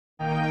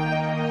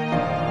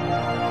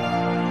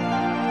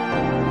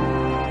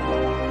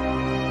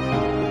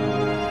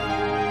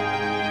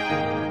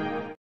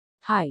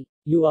Hi.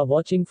 You are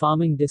watching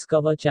Farming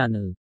Discover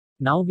channel.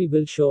 Now we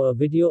will show a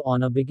video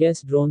on a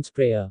biggest drone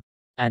sprayer.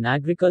 An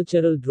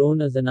agricultural drone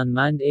is an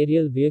unmanned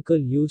aerial vehicle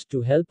used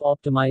to help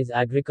optimize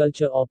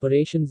agriculture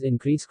operations,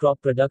 increase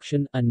crop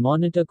production, and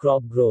monitor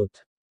crop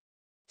growth.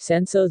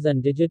 Sensors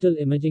and digital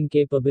imaging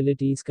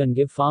capabilities can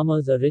give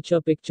farmers a richer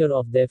picture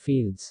of their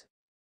fields.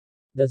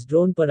 Thus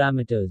drone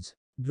parameters.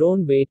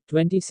 Drone weight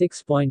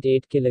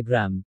 26.8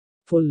 kg.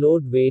 Full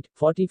load weight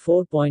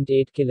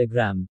 44.8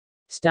 kg.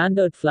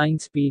 Standard flying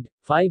speed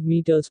 5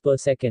 meters per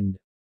second.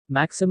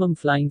 Maximum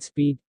flying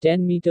speed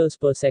 10 meters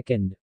per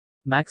second.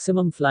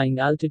 Maximum flying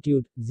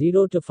altitude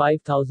 0 to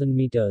 5000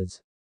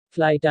 meters.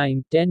 Fly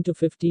time 10 to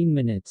 15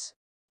 minutes.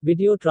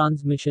 Video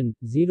transmission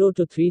 0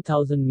 to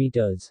 3000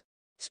 meters.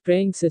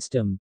 Spraying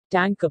system.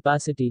 Tank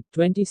capacity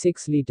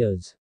 26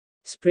 liters.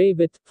 Spray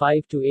width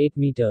 5 to 8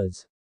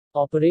 meters.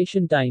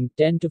 Operation time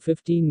 10 to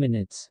 15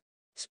 minutes.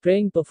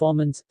 Spraying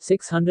performance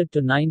 600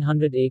 to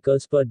 900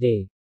 acres per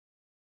day.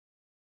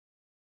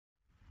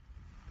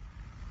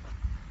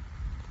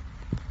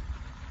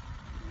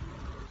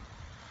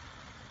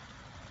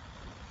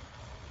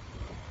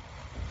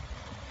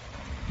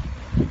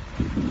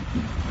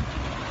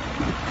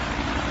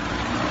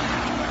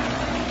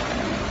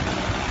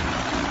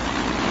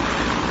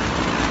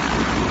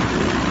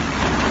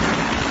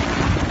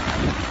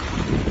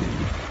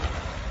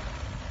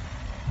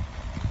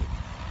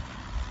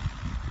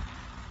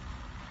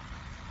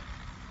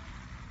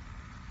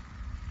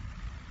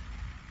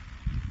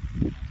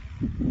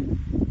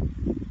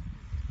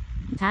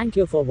 Thank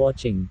you for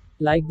watching.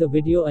 Like the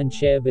video and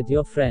share with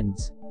your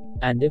friends.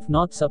 And if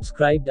not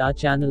subscribed our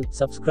channel,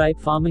 subscribe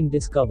Farming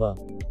Discover.